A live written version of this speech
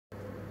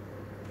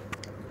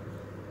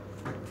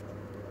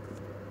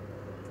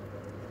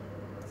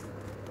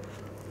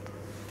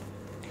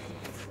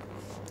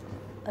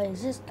Oh,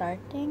 is it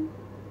starting?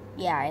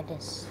 Yeah, it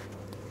is.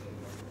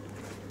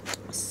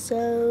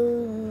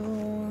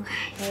 So,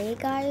 hey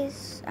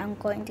guys, I'm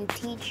going to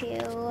teach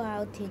you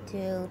how to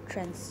do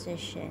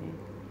transition.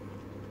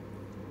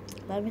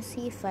 Let me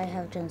see if I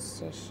have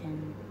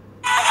transition.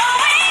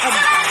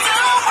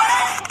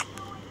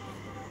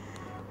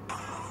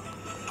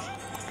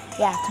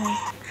 Yeah,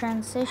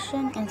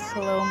 transition in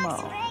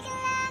slow-mo.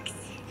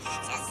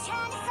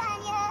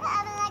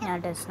 No,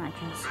 that's not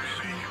transition.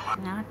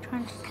 Not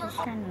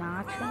transition,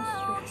 not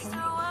transition.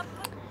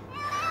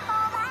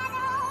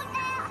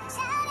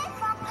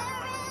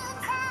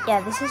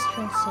 Yeah, this is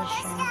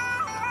transition.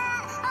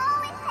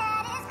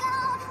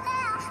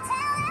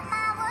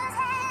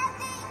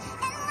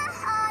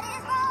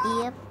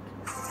 Yep.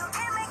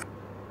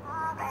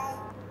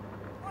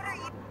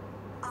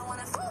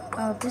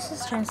 Oh, this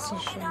is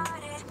transition.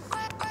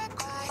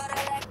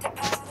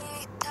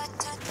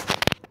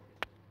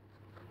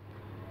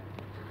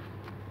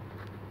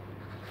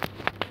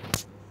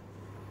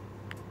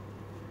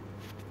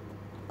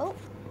 Oh.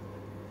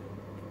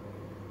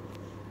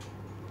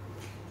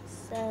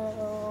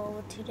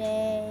 So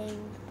today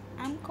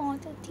I'm going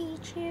to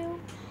teach you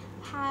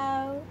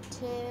how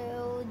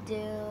to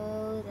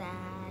do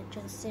that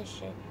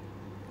transition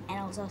and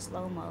also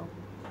slow-mo.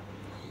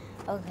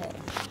 Okay.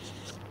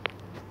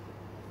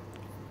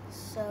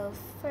 So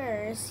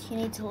first you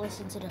need to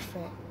listen to the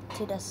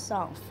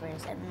song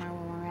first and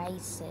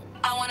memorize it.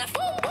 I wanna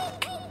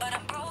but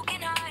I'm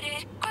broken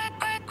hearted.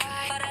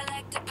 But I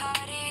like to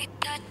party.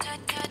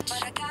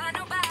 But I got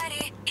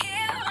nobody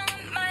here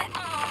on my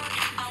own.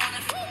 I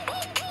wanna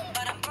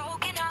but I'm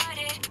broken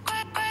hearted.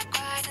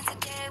 Since the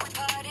day we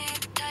parted.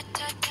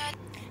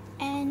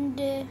 And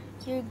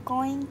you're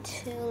going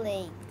to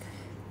like,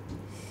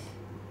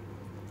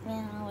 I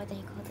don't know what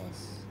they call this.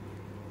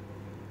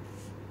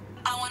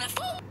 I wanna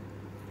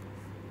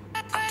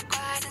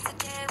since the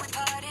day we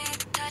parted.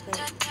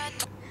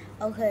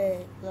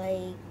 Okay,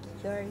 like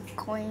you're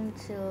going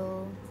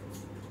to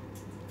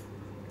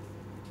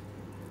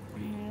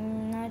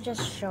I'll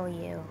just show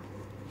you.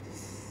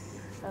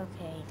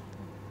 Okay.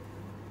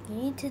 You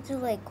need to do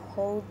like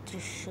hold to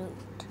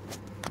shoot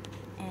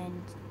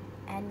and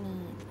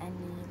any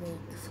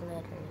like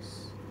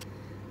flitters.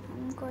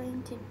 I'm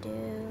going to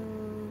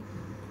do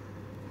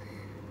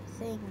I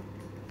think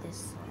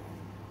this one.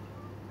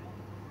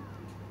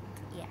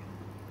 Yeah.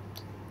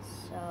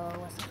 So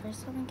what's the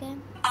first one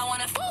again? I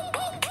wanna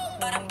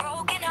but I'm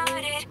broken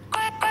hearted.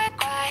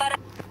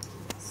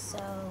 So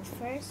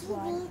first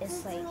one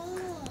is like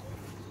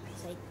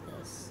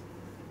this.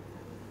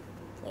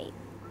 Wait,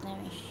 let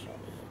me show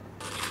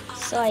you.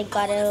 So I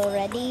got it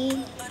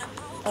already.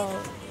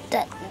 Oh,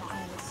 that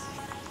nice.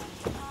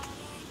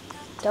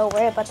 Don't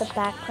worry about the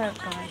background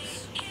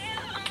noise.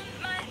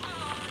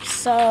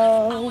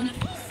 So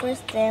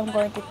first thing I'm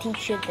going to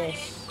teach you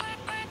this.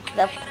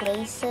 The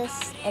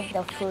places and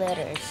the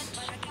flitters.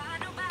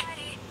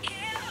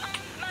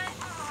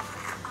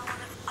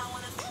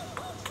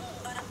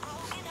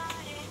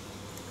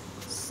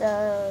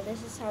 So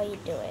this is how you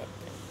do it.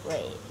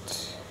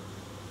 Wait.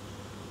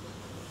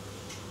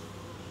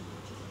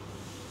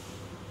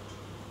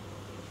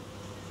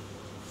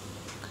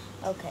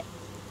 Okay.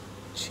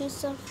 Choose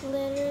some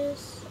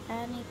flitters,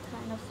 any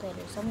kind of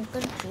flitters. I'm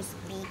gonna choose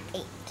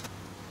B8.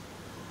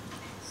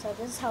 So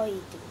this is how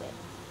you do it.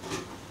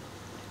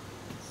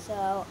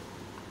 So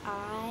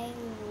I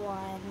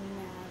wanna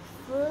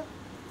put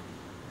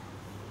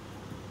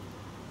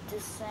the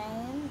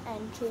same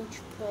and change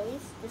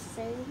place, the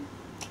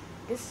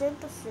same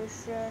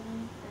position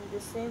and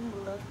the same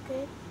look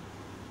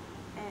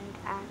and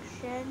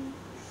action.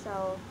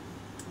 So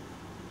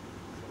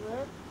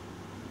flip.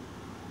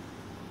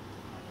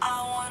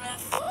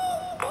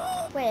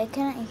 Wait, I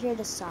cannot hear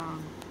the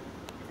song.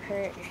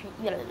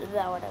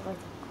 Whatever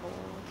it's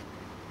called.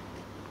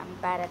 I'm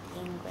bad at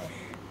English.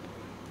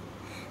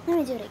 Let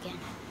me do it again.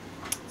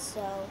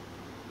 So,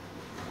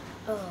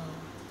 oh.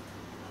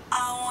 I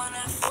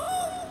wanna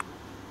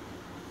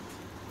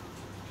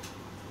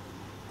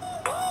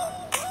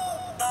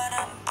but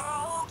I'm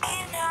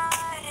broken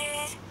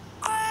hearted.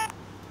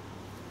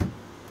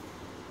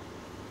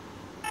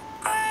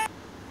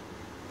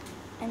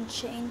 And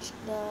change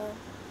the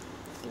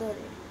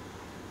flitter.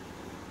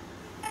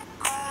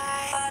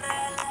 But I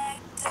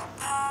like to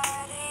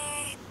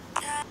party.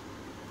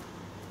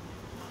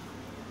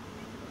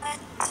 But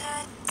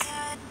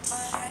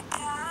I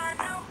got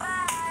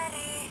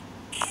nobody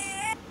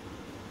here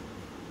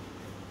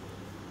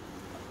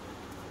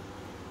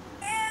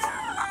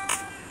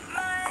on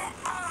my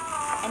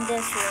own. And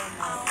this one.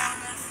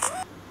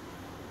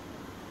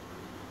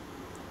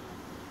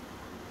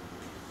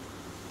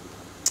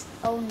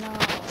 Oh no,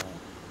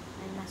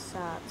 I messed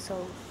up. So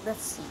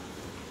let's see.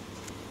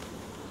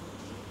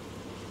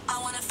 I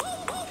wanna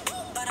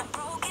but I'm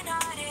broken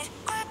hearted.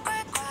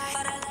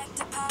 But I like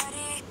to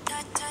party.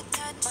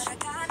 But I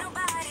got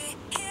nobody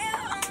here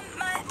on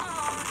my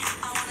own.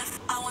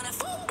 I wanna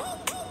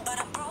but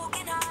I'm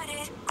broken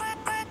hearted.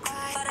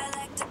 But I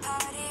like to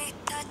party.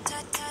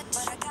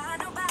 But I got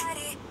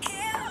nobody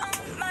here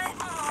on my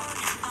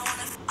own.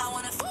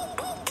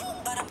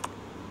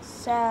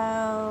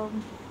 So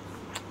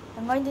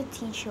I'm going to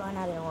teach you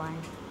another one.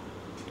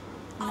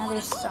 Another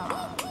song.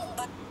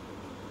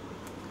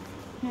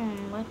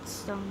 What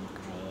song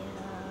I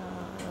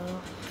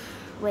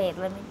wait,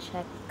 let me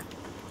check.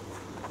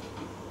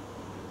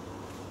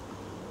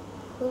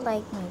 Who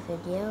liked my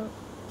video?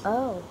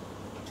 Oh.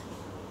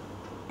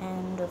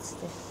 And what's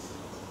this?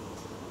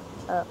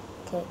 Oh,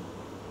 okay.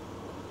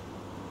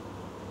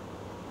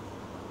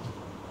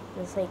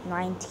 It's like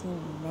 19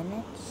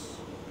 minutes.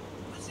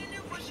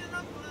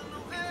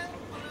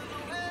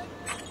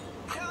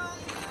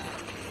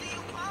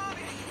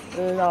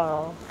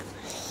 Lol.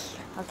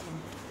 Okay.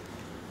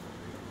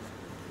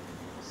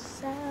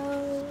 So,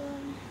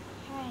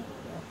 hi.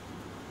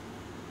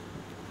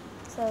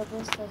 So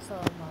this is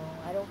slomo.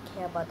 I don't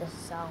care about the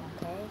sound,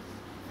 okay?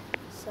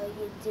 So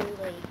you do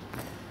like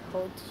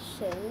hold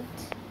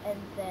shift, and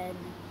then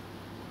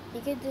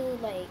you can do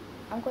like,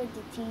 I'm going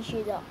to teach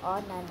you the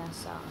oh na na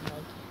song,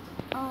 like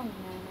oh na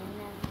na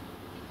na.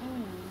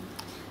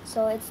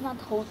 So it's not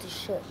hold the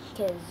shift,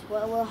 because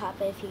what will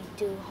happen if you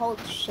do hold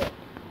shift,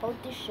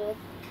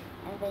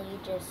 and then you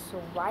just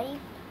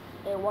swipe,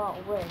 it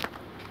won't work.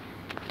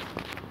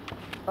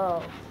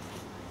 Oh,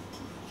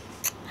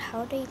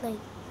 how they like?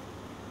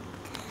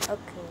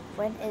 Okay,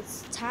 when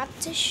it's tap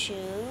to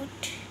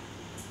shoot,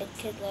 it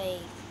could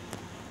like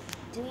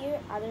do your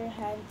other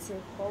hand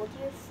to hold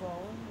your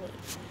phone.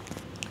 Wait,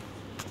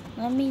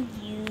 let me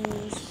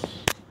use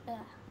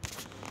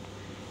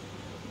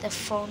the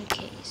phone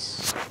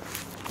case.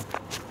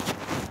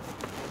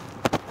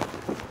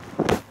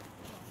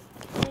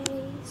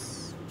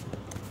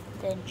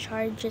 Then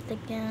charge it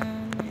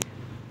again.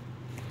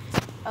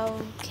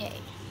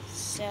 Okay,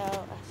 so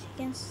as you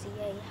can see,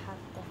 I have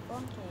the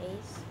phone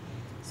case.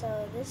 So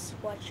this is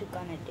what you're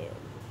gonna do.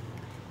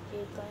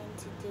 You're going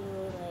to do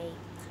like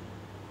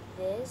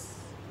this,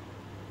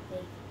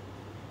 like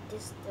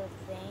this the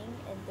thing,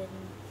 and then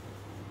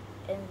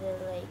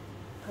like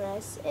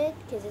press it,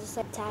 because it's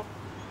like tap.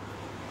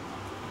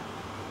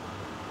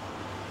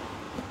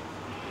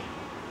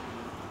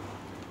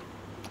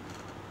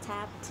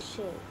 Tap to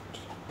shoot.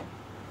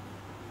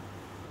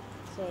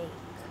 So like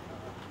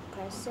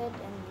press it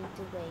and you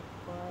do like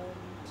 1,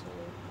 2.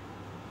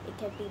 It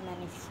can be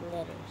many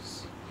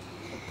letters.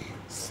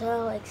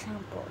 So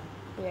example,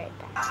 be right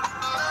back.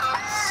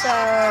 So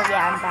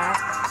yeah, I'm back.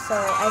 So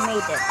I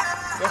made it.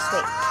 Just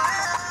wait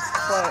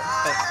for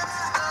it.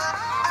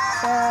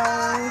 So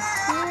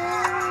here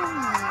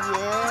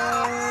you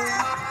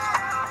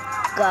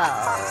go.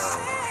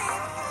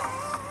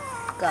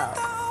 Go.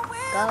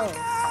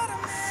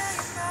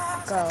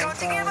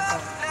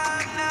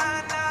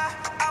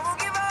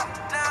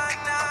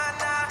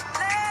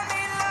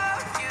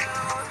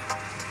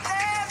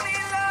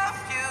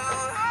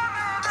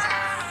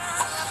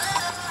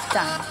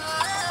 Done.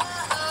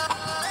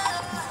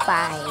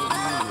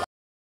 Bye.